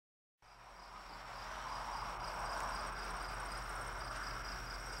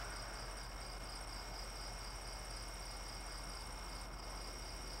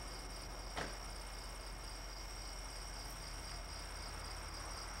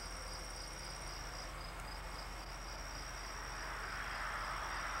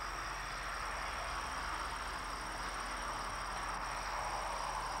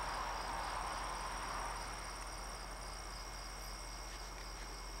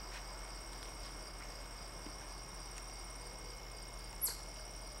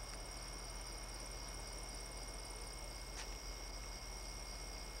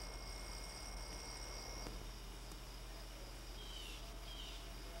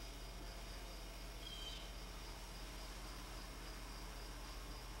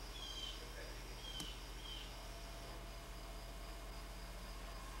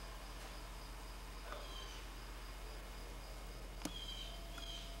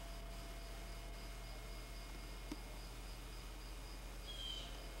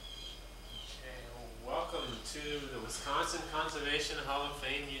Wisconsin Conservation Hall of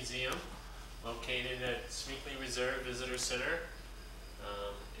Fame Museum, located at Schmeeckle Reserve Visitor Center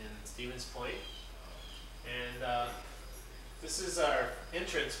in Stevens Point. And this is our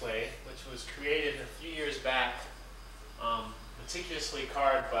entranceway, which was created a few years back, meticulously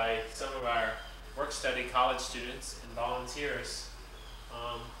carved by some of our work-study college students and volunteers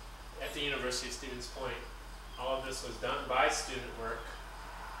at the University of Stevens Point. All of this was done by student work.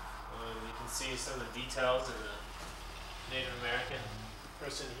 You can see some of the details in the Native American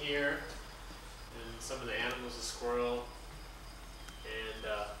person here, and some of the animals, the squirrel, and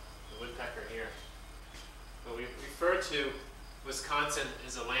the woodpecker here. But we refer to Wisconsin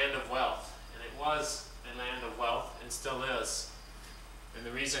as a land of wealth, and it was a land of wealth and still is. And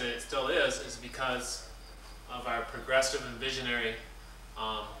the reason it still is because of our progressive and visionary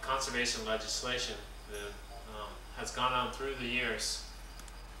conservation legislation that has gone on through the years.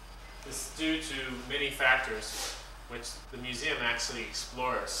 This is due to many factors, which the museum actually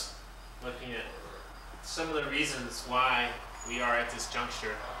explores, looking at some of the reasons why we are at this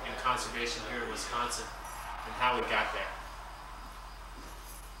juncture in conservation here in Wisconsin and how we got there.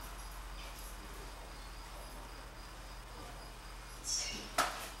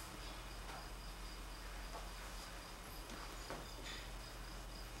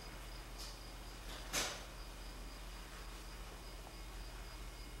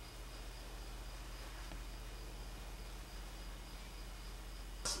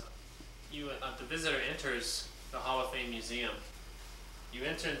 The visitor enters the Hall of Fame Museum. You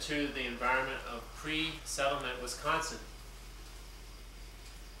enter into the environment of pre-settlement Wisconsin,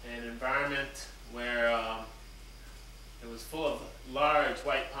 an environment where it was full of large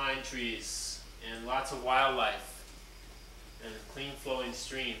white pine trees and lots of wildlife and clean flowing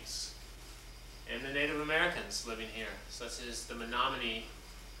streams, and the Native Americans living here, such as the Menominee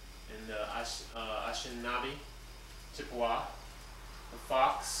and the Anishinaabe, Chippewa, the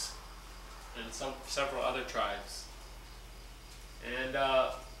Fox, and several other tribes. And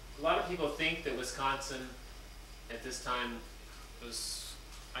a lot of people think that Wisconsin at this time was,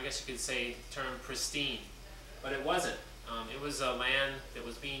 I guess you could say, termed pristine, but it wasn't. It was a land that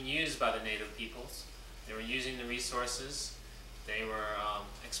was being used by the native peoples. They were using the resources, they were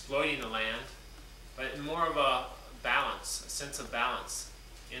exploiting the land, but in more of a balance, a sense of balance,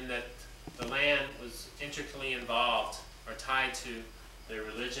 in that the land was intricately involved or tied to their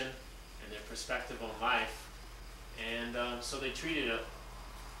religion and their perspective on life, and so they treated it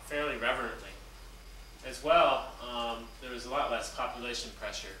fairly reverently. As well, there was a lot less population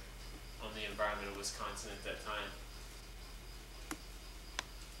pressure on the environment of Wisconsin at that time.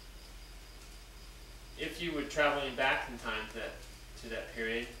 If you were traveling back in time to that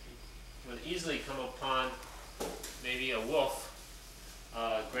period, you would easily come upon maybe a wolf,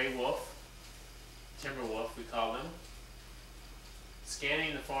 gray wolf, timber wolf we call them,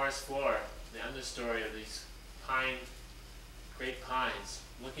 scanning the forest floor, the understory of these great pines,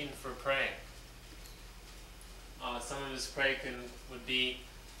 looking for prey. Some of his prey would be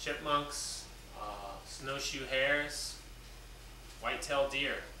chipmunks, snowshoe hares, white-tailed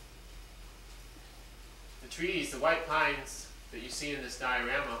deer. The trees, the white pines that you see in this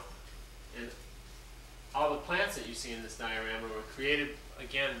diorama, and all the plants that you see in this diorama were created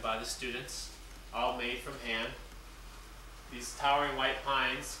again by the students, all made from hand. These towering white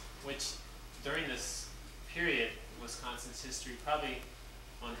pines, which during this period in Wisconsin's history probably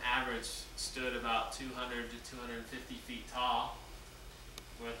on average stood about 200 to 250 feet tall,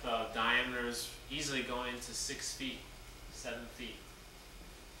 with diameters easily going to 6 feet, 7 feet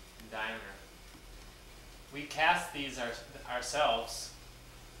in diameter. We cast these ourselves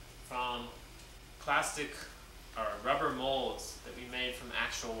from plastic or rubber molds that we made from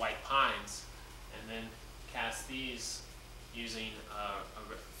actual white pines, and then cast these using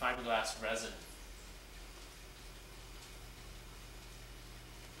a fiberglass resin.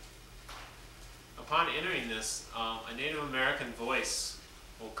 Upon entering this, a Native American voice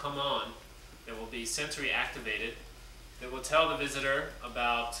will come on that will be sensory activated, that will tell the visitor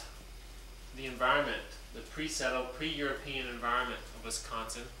about the environment, the pre-settled, pre-European environment of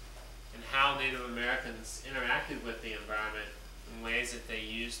Wisconsin, and how Native Americans interacted with the environment in ways that they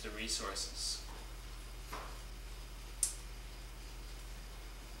used the resources.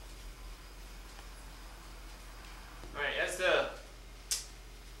 Alright, as the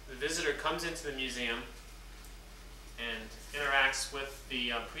visitor comes into the museum and interacts with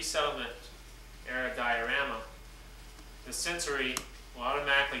the pre-settlement era diorama, the sensory will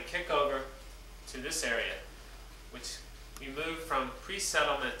automatically kick over to this area, which we move from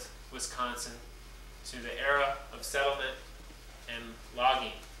pre-settlement Wisconsin to the era of settlement and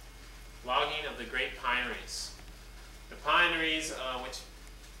logging of the great pineries. The pineries, which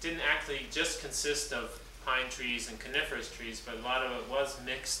didn't actually just consist of pine trees and coniferous trees, but a lot of it was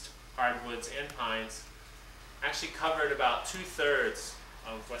mixed hardwoods and pines, actually covered about 2/3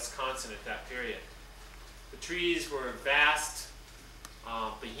 of Wisconsin at that period. The trees were vast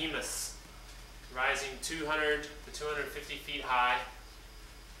behemoths, rising 200 to 250 feet high,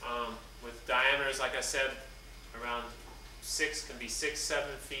 with diameters, like I said, around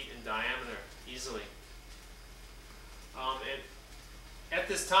 6-7 feet in diameter easily. And at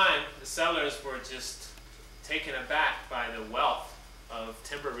this time, the settlers were just taken aback by the wealth of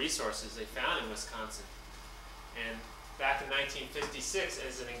timber resources they found in Wisconsin. And back in 1856,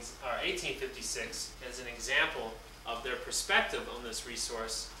 as an example of their perspective on this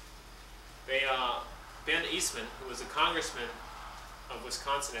resource, Ben Eastman, who was a congressman of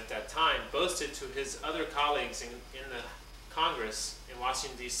Wisconsin at that time, boasted to his other colleagues in the Congress in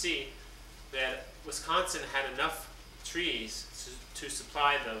Washington, D.C., that Wisconsin had enough trees to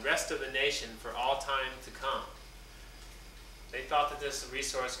supply the rest of the nation for all time to come. They thought that this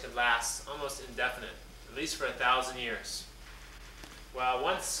resource could last almost indefinite, at least for 1,000 years. Well,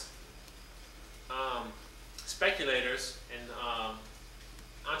 once speculators and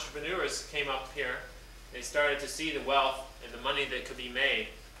entrepreneurs came up here, they started to see the wealth and the money that could be made.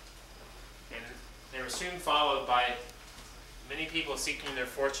 And they were soon followed by many people seeking their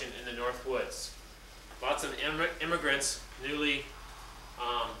fortune in the North Woods. Lots of immigrants newly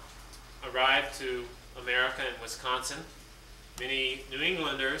arrived to America and Wisconsin. Many New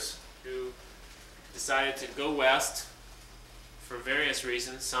Englanders who decided to go west for various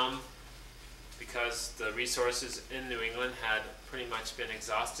reasons. Some because the resources in New England had pretty much been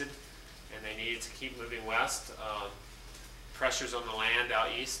exhausted and they needed to keep moving west. Pressures on the land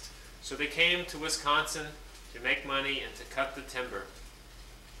out east. So they came to Wisconsin to make money and to cut the timber.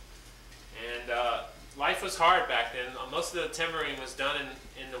 And life was hard back then. Most of the timbering was done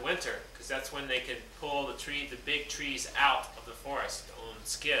in the winter, because that's when they could pull the big trees out of the forest on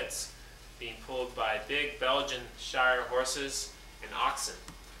skids, being pulled by big Belgian Shire horses and oxen.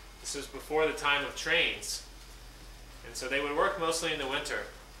 This was before the time of trains. And so they would work mostly in the winter,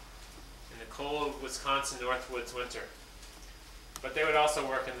 in the cold Wisconsin Northwoods winter. But they would also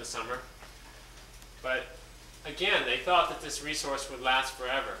work in the summer. But again, they thought that this resource would last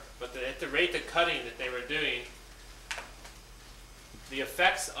forever. But at the rate of cutting that they were doing, the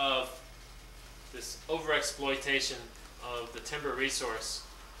effects of this overexploitation of the timber resource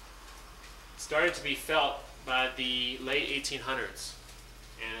started to be felt by the late 1800s.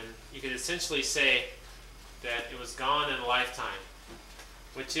 And you could essentially say that it was gone in a lifetime,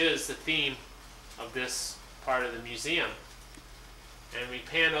 which is the theme of this part of the museum. And we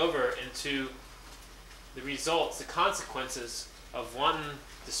pan over into the results, the consequences of wanton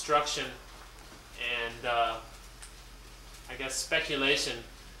destruction and I guess speculation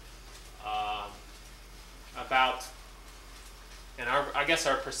about, and I guess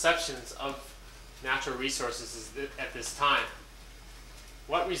our perceptions of natural resources at this time.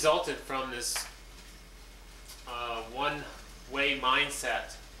 What resulted from this one-way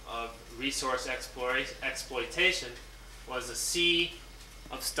mindset of resource exploitation was a sea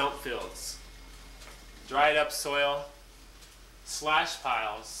of stump fields, dried up soil, slash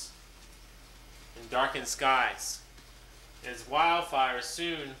piles, and darkened skies. As wildfires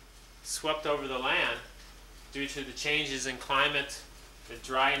soon swept over the land due to the changes in climate, the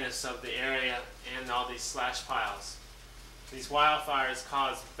dryness of the area, and all these slash piles. These wildfires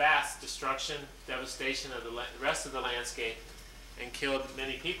caused vast destruction, devastation of the rest of the landscape, and killed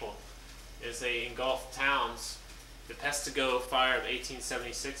many people as they engulfed towns. The Pestigo fire of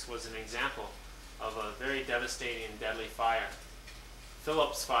 1876 was an example of a very devastating and deadly fire.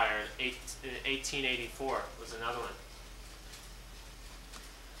 Phillips fire in 1884 was another one.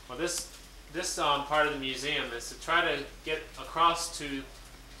 Well, this part of the museum is to try to get across to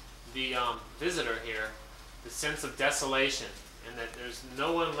the visitor here the sense of desolation, and that there's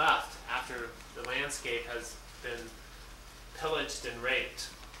no one left after the landscape has been pillaged and raped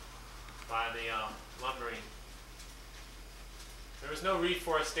by the lumbering. There was no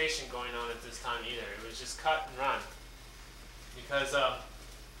reforestation going on at this time either. It was just cut and run. Because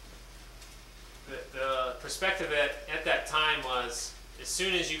the perspective at that time was, as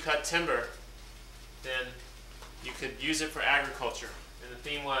soon as you cut timber, then you could use it for agriculture. And the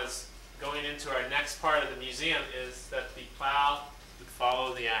theme was, going into our next part of the museum, is that the plow would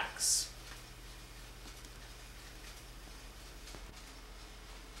follow the axe.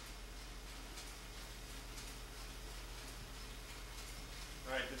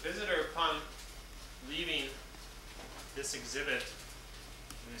 All right, the visitor, upon leaving this exhibit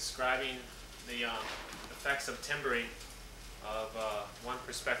and describing the effects of timbering, of one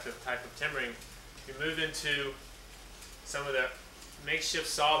perspective type of timbering, we move into some of the makeshift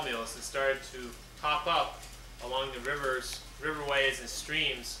sawmills that started to pop up along the riverways and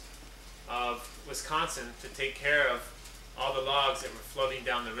streams of Wisconsin to take care of all the logs that were floating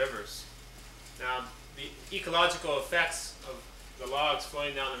down the rivers. Now, the ecological effects of the logs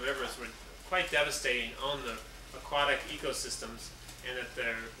floating down the rivers were quite devastating on the aquatic ecosystems, and that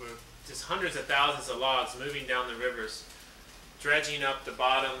there were just hundreds of thousands of logs moving down the rivers, dredging up the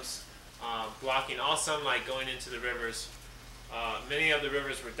bottoms, blocking all sunlight going into the rivers. Many of the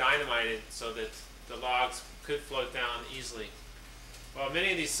rivers were dynamited so that the logs could float down easily. Well,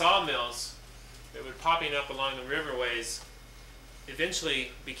 many of these sawmills that were popping up along the riverways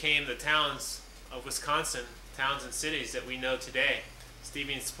eventually became the towns of Wisconsin, towns and cities that we know today.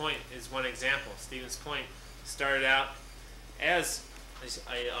 Stevens Point is one example. Stevens Point started out as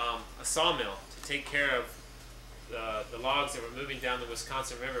a sawmill to take care of the logs that were moving down the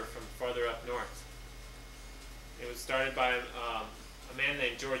Wisconsin River from farther up north. It was started by a man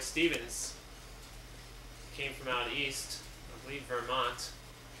named George Stevens. Came from out east, I believe Vermont,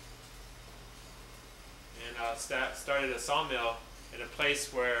 and started a sawmill in a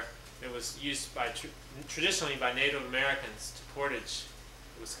place where it was used by traditionally by Native Americans to portage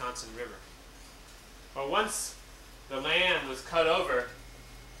the Wisconsin River. But once the land was cut over,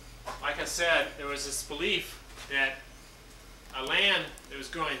 like I said, there was this belief that a land that was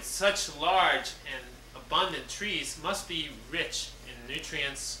growing such large and abundant trees must be rich in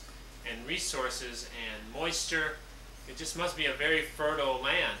nutrients and resources and moisture. It just must be a very fertile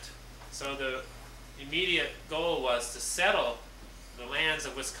land. So the immediate goal was to settle the lands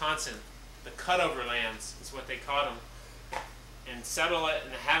of Wisconsin, the cutover lands is what they called them, and settle it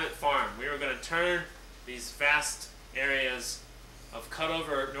and have it farmed. We were going to turn these vast areas of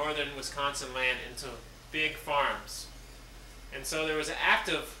cutover northern Wisconsin land into big farms. And so there was an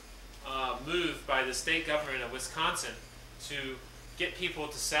active move by the state government of Wisconsin to get people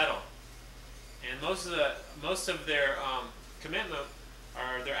to settle. And most of their commitment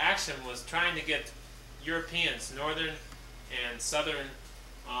or their action was trying to get Europeans, northern and southern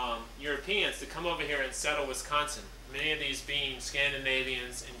Europeans, to come over here and settle Wisconsin. Many of these being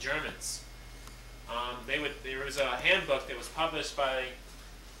Scandinavians and Germans. There was a handbook that was published by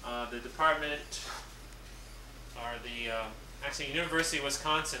the department, or actually University of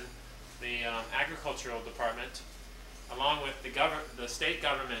Wisconsin, the agricultural department, along with the state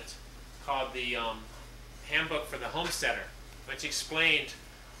government, called the Handbook for the Homesteader, which explained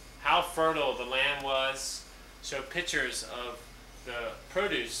how fertile the land was, showed pictures of the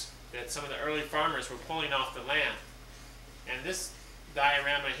produce that some of the early farmers were pulling off the land. And this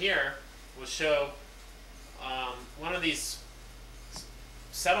diorama here will show one of these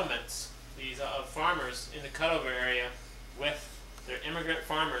settlements, these farmers in the cutover area with their immigrant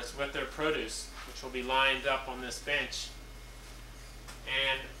farmers with their produce, which will be lined up on this bench.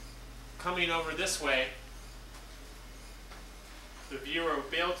 And coming over this way, the viewer will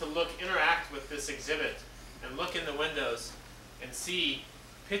be able to interact with this exhibit and look in the windows and see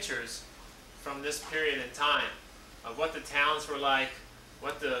pictures from this period in time of what the towns were like,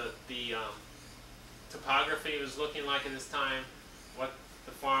 what the topography was looking like at this time, what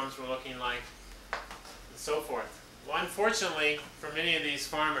the farms were looking like, and so forth. Well, unfortunately, for many of these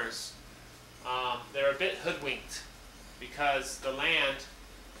farmers, they're a bit hoodwinked because the land,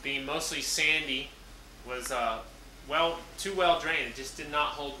 being mostly sandy, was too well drained. It just did not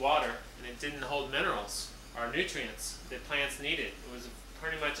hold water, and it didn't hold minerals or nutrients that plants needed. It was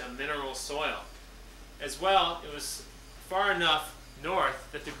pretty much a mineral soil. As well, it was far enough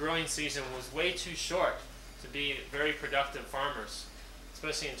north that the growing season was way too short to be very productive farmers,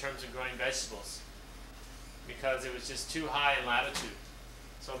 especially in terms of growing vegetables, because it was just too high in latitude.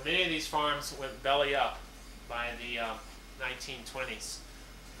 So many of these farms went belly up by the 1920s.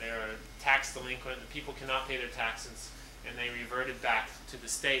 They were tax delinquent, the people cannot pay their taxes, and they reverted back to the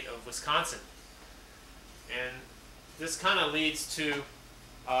state of Wisconsin. And this kind of leads to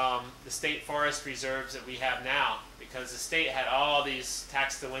the state forest reserves that we have now, because the state had all these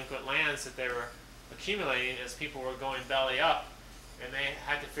tax delinquent lands that they were accumulating as people were going belly up, and they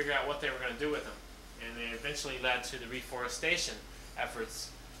had to figure out what they were going to do with them. And they eventually led to the reforestation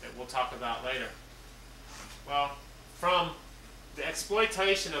efforts that we'll talk about later. Well, from the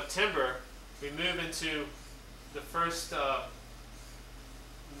exploitation of timber, we move into the first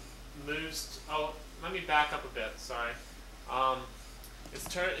moves. Oh, let me back up a bit, sorry.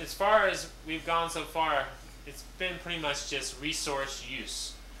 As far as we've gone so far, it's been pretty much just resource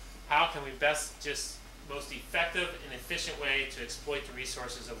use. How can we most effective and efficient way to exploit the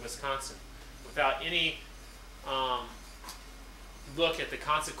resources of Wisconsin? without any look at the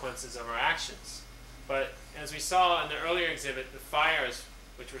consequences of our actions. But as we saw in the earlier exhibit, the fires,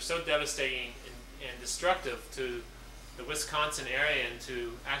 which were so devastating and destructive to the Wisconsin area and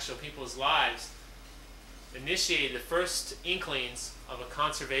to actual people's lives, initiated the first inklings of a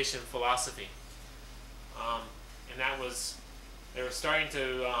conservation philosophy. And that was, they were starting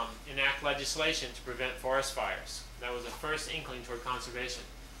to enact legislation to prevent forest fires. That was the first inkling toward conservation.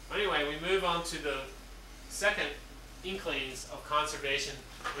 Anyway, we move on to the second inklings of conservation,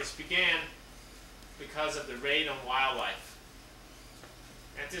 which began because of the raid on wildlife.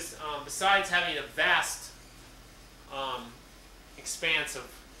 And this, besides having a vast expanse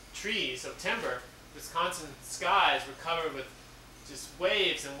of trees, of timber, Wisconsin skies were covered with just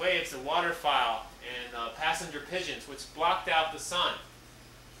waves and waves of waterfowl and passenger pigeons, which blocked out the sun.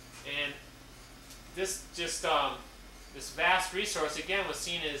 And this just this vast resource again was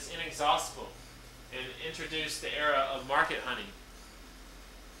seen as inexhaustible, and introduced the era of market hunting.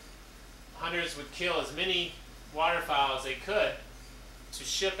 Hunters would kill as many waterfowl as they could to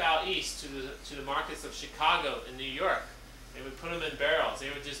ship out east to the markets of Chicago and New York. They would put them in barrels. They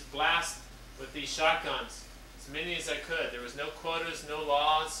would just blast with these shotguns as many as they could. There was no quotas, no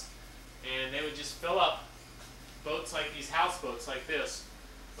laws, and they would just fill up boats like these houseboats like this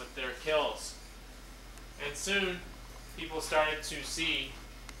with their kills. And soon people started to see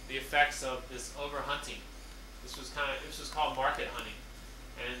the effects of this overhunting. This was called market hunting.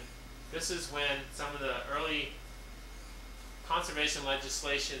 And this is when some of the early conservation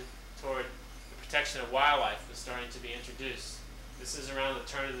legislation toward the protection of wildlife was starting to be introduced. This is around the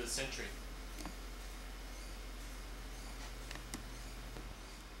turn of the century.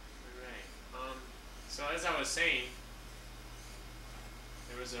 Alright. So as I was saying,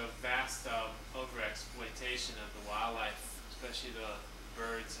 there was a vast overexploitation of the wildlife, especially the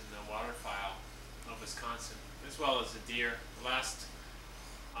birds and the waterfowl of Wisconsin, as well as the deer. The last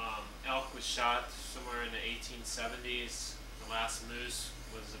elk was shot somewhere in the 1870s. The last moose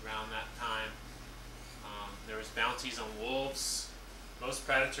was around that time. There was bounties on wolves. Most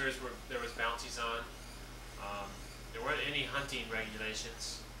predators there was bounties on. There weren't any hunting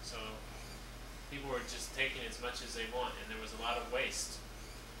regulations, so people were just taking as much as they want, and there was a lot of waste.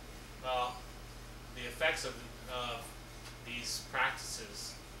 Well, the effects of these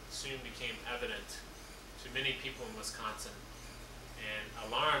practices soon became evident to many people in Wisconsin and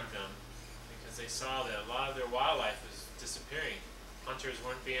alarmed them, because they saw that a lot of their wildlife was disappearing. Hunters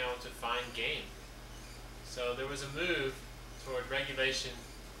weren't being able to find game. So there was a move toward regulation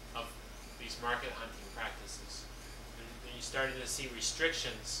of these market hunting practices. And you started to see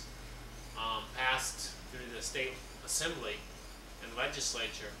restrictions passed through the state assembly and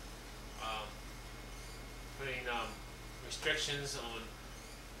legislature, putting restrictions on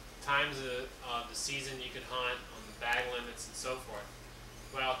times of the season you could hunt, on the bag limits and so forth.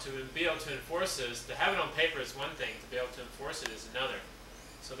 Well, to be able to enforce those, to have it on paper is one thing, to be able to enforce it is another.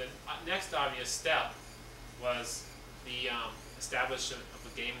 So the next obvious step was the establishment of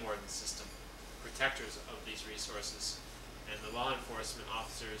a game warden system, protectors of these resources, and the law enforcement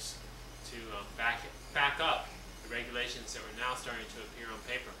officers to back up the regulations that were now starting to appear on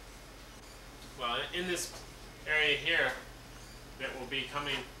paper. Well, in this area here that will be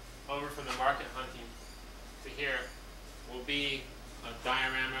coming over from the market hunting to here will be a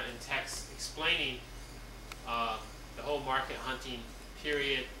diorama and text explaining the whole market hunting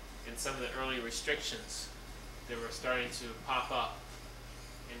period and some of the early restrictions that were starting to pop up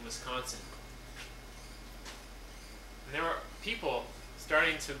in Wisconsin. And there were people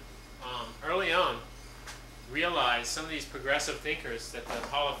starting to early on realize, some of these progressive thinkers that the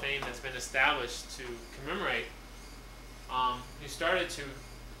Hall of Fame has been established to commemorate, who started to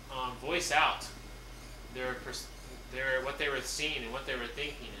voice out what they were seeing and what they were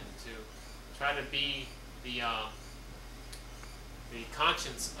thinking, and to try to be the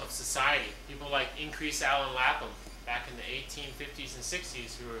conscience of society. People like Increase Allen Lapham back in the 1850s and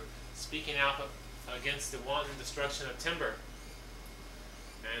 60s, who were speaking out against the wanton destruction of timber.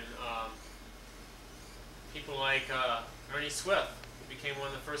 And people like Ernie Swift, who became one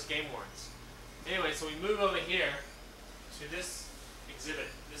of the first game wardens. Anyway, so we move over here to this exhibit,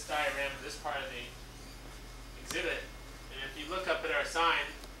 this diagram, this part of the exhibit. And if you look up at our sign,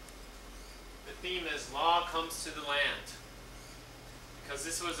 the theme is Law Comes to the Land. Because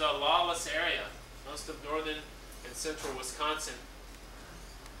this was a lawless area. Most of northern and central Wisconsin,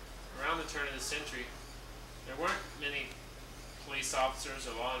 around the turn of the century, there weren't many police officers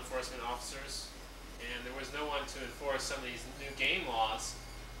or law enforcement officers, and there was no one to enforce some of these new game laws.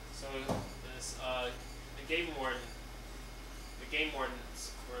 So this, the game wardens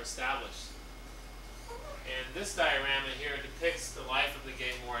were established. And this diorama here depicts the life of the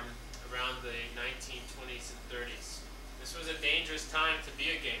game warden around the 1920s and 30s. This was a dangerous time to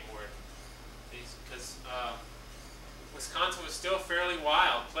be a game warden because Wisconsin was still a fairly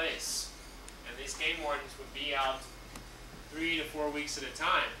wild place. And these game wardens would be out 3 to 4 weeks at a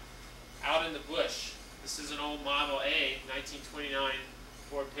time, out in the bush. This is an old Model A, 1929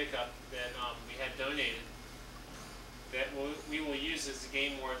 Ford pickup that we had donated that we will use as the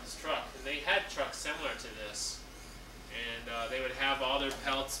game warden's truck. And they had trucks similar to this. And they would have all their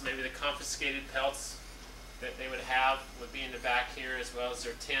pelts, maybe the confiscated pelts that they would have would be in the back here, as well as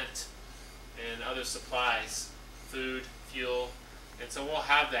their tent and other supplies, food, fuel, and so we'll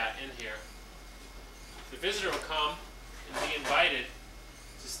have that in here. The visitor will come and be invited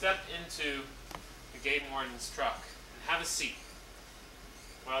to step into the game warden's truck and have a seat.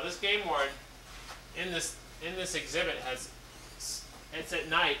 Well, this game warden in this exhibit it's at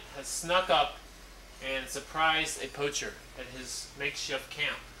night, has snuck up and surprised a poacher at his makeshift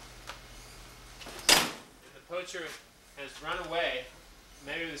camp. And the poacher has run away.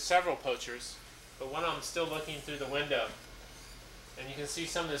 Maybe there's several poachers, but one of them is still looking through the window. And you can see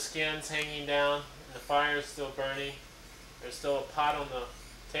some of the skins hanging down, and the fire is still burning. There's still a pot on the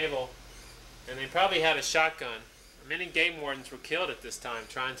table, and they probably had a shotgun. Many game wardens were killed at this time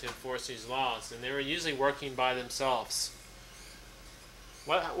trying to enforce these laws, and they were usually working by themselves.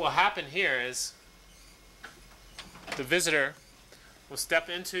 What will happen here is the visitor will step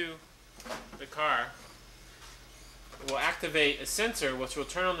into the car, will activate a sensor which will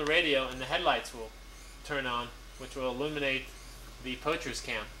turn on the radio, and the headlights will turn on, which will illuminate the poacher's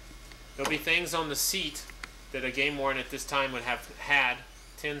camp. There'll be things on the seat that a game warden at this time would have had,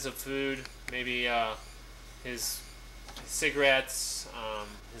 tins of food, maybe his cigarettes,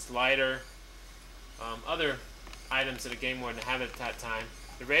 his lighter, other items that a game warden have at that time.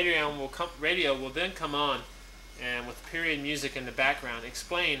 The radio will then come on and with period music in the background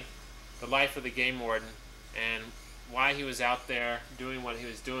explain the life of the game warden and why he was out there doing what he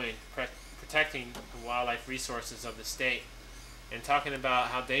was doing, protecting the wildlife resources of the state, and talking about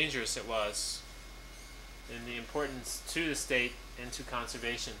how dangerous it was and the importance to the state and to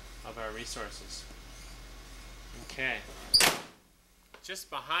conservation of our resources. Okay. Just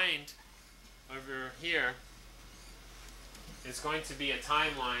behind over here is going to be a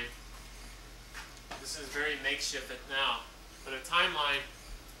timeline. This is very makeshift now, but a timeline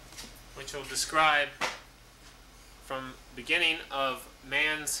which will describe from beginning of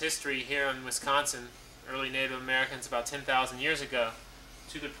man's history here in Wisconsin, early Native Americans about 10,000 years ago,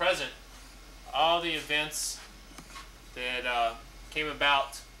 to the present, all the events that came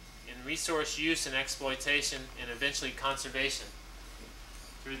about in resource use and exploitation and eventually conservation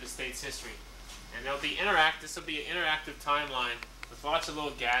through the state's history. And there'll be this will be an interactive timeline with lots of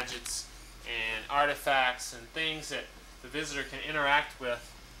little gadgets and artifacts and things that the visitor can interact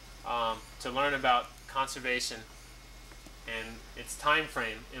with to learn about conservation and its time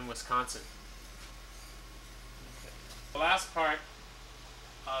frame in Wisconsin. Okay. The last part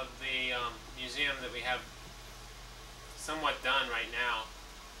of the museum that we have somewhat done right now,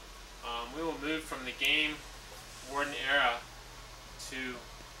 we will move from the game warden era to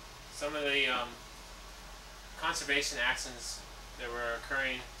some of the conservation actions that were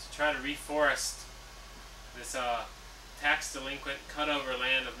occurring to try to reforest this tax delinquent cutover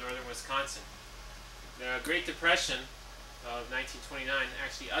land of northern Wisconsin. The Great Depression of 1929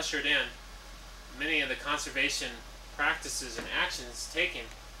 actually ushered in many of the conservation practices and actions taken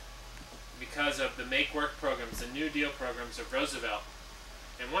because of the Make Work programs, the New Deal programs of Roosevelt.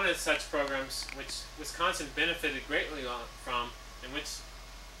 And one of such programs which Wisconsin benefited greatly from, and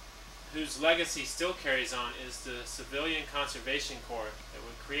whose legacy still carries on, is the Civilian Conservation Corps that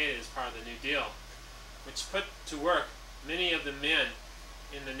was created as part of the New Deal, which put to work many of the men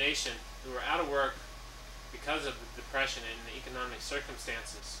in the nation who were out of work because of the Depression and the economic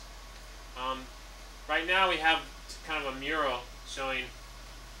circumstances. Right now we have kind of a mural showing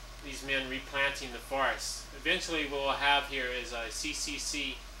these men replanting the forest. Eventually what we'll have here is a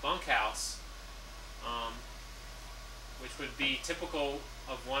CCC bunkhouse, which would be typical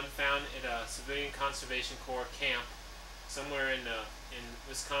of one found at a Civilian Conservation Corps camp somewhere in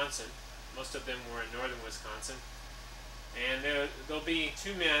Wisconsin. Most of them were in northern Wisconsin. And there'll be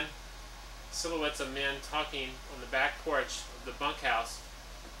two men, silhouettes of men, talking on the back porch of the bunkhouse,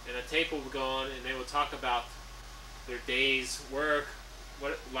 and a tape will go on and they will talk about their day's work,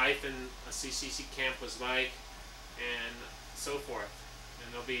 what life in a CCC camp was like, and so forth.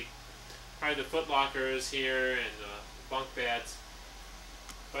 And there'll be probably the foot lockers here and bunk beds.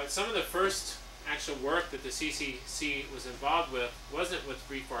 But some of the first actual work that the CCC was involved with wasn't with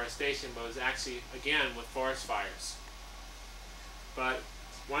reforestation, but was actually, again, with forest fires. But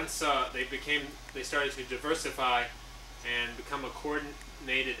once they started to diversify and become a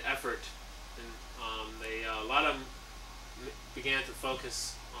coordinated effort, and a lot of them began to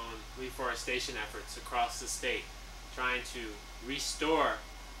focus on reforestation efforts across the state, trying to restore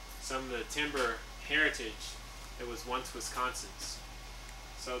some of the timber heritage that was once Wisconsin's.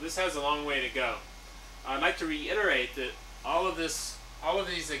 So this has a long way to go. I'd like to reiterate that all of these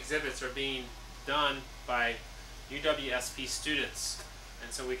exhibits are being done by UWSP students,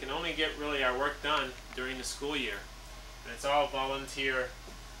 and so we can only get really our work done during the school year. And it's all volunteer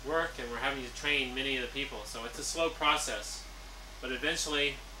work, and we're having to train many of the people, so it's a slow process. But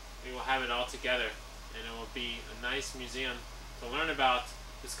eventually we will have it all together, and it will be a nice museum to learn about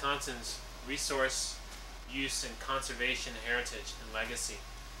Wisconsin's resource use and conservation heritage and legacy,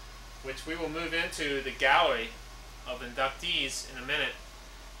 which we will move into the gallery of inductees in a minute.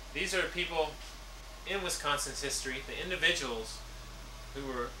 These are people in Wisconsin's history, the individuals who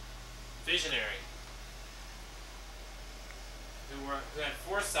were visionary, who had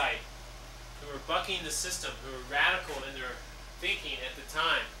foresight, who were bucking the system, who were radical in their thinking at the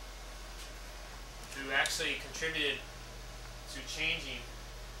time, who actually contributed to changing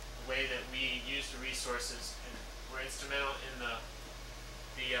the way that we use the resources, and were instrumental in the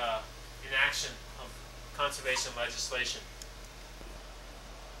inaction of conservation legislation.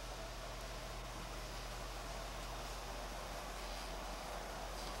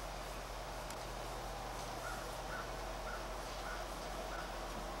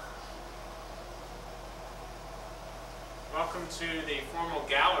 Welcome to the formal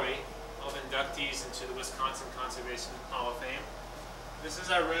gallery of inductees into the Wisconsin Conservation Hall of Fame. This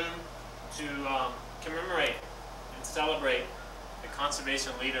is our room to commemorate and celebrate the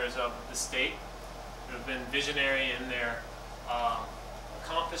conservation leaders of the state who have been visionary in their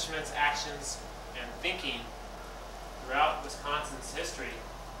accomplishments, actions, and thinking throughout Wisconsin's history,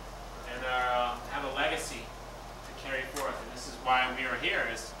 and have a legacy to carry forth. And this is why we are here,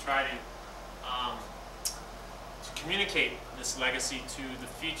 is to try to communicate this legacy to the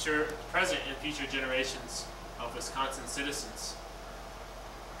future, present and future generations of Wisconsin citizens.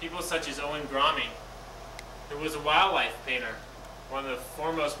 People such as Owen Grommy, who was a wildlife painter, one of the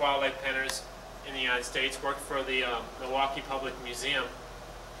foremost wildlife painters in the United States, worked for the Milwaukee Public Museum,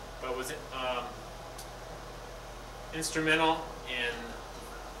 but was instrumental in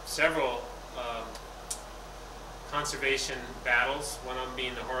several conservation battles, one of them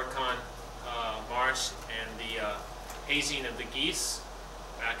being the Horicon Marsh and the hazing of the geese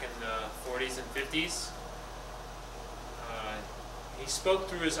back in the 40s and 50s. He spoke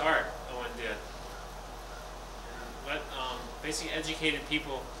through his art, Owen did, and basically educated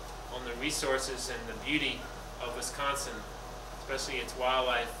people on the resources and the beauty of Wisconsin, especially its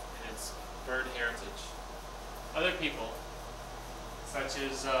wildlife and its bird heritage. Other people, such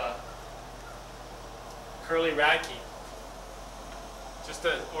as Curly Radke, just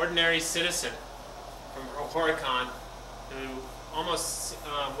an ordinary citizen from Horicon,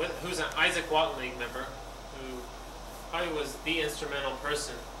 who's an Isaac Walton League member, who probably was the instrumental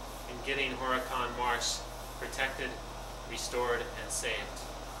person in getting Horicon Marsh protected, restored, and saved.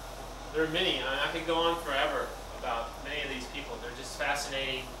 There are many, and I could go on forever about many of these people. They're just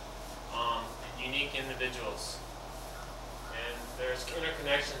fascinating and unique individuals. And there's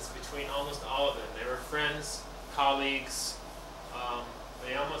interconnections between almost all of them. They were friends, colleagues.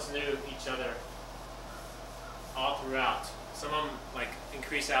 They almost knew each other all throughout. Some of them, like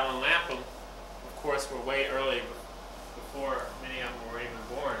Increase Allen Lapham, of course, were way early, before many of them were even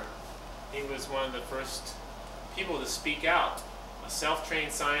born. He was one of the first people to speak out. A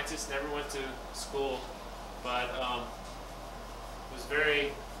self-trained scientist, never went to school, but was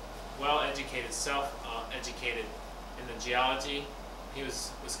very well-educated, self-educated in the geology. He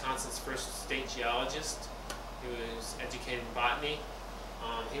was Wisconsin's first state geologist. He was educated in botany.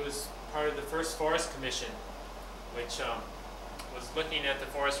 He was part of the first forest commission, which was looking at the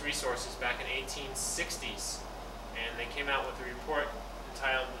forest resources back in the 1860s. And they came out with a report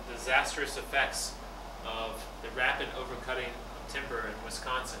entitled The Disastrous Effects of the Rapid Overcutting of Timber in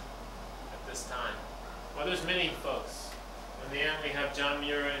Wisconsin at this time. Well, there's many folks. In the end, we have John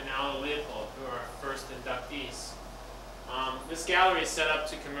Muir and Allo Leopold, who are our first inductees. This gallery is set up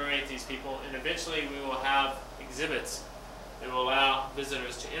to commemorate these people, and eventually we will have exhibits that will allow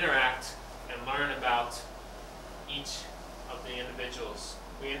visitors to interact and learn about each of the individuals.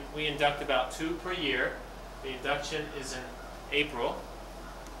 We induct about 2 per year. The induction is in April.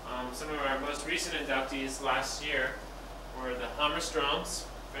 Some of our most recent inductees last year were the Hammerstroms,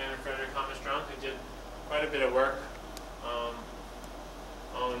 Fran and Frederick Hammerstrom, who did quite a bit of work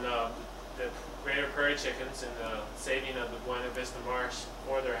on the greater prairie chickens and the saving of the Buena Vista Marsh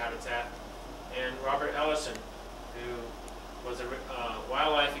for their habitat. And Robert Ellison, who was a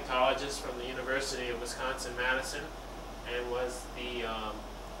wildlife ecologist from the University of Wisconsin-Madison and was the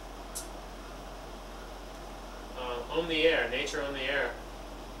on the air, nature on the air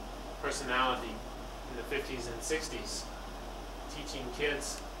personality in the 50s and 60s, teaching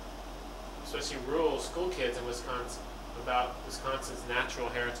kids, especially rural school kids in Wisconsin, about Wisconsin's natural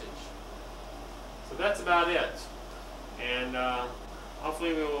heritage. So that's about it. And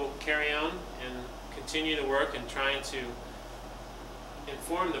hopefully we will carry on and continue to work in trying to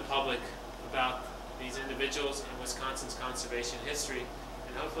inform the public about these individuals in Wisconsin's conservation history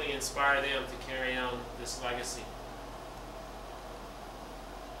and hopefully inspire them to carry on this legacy.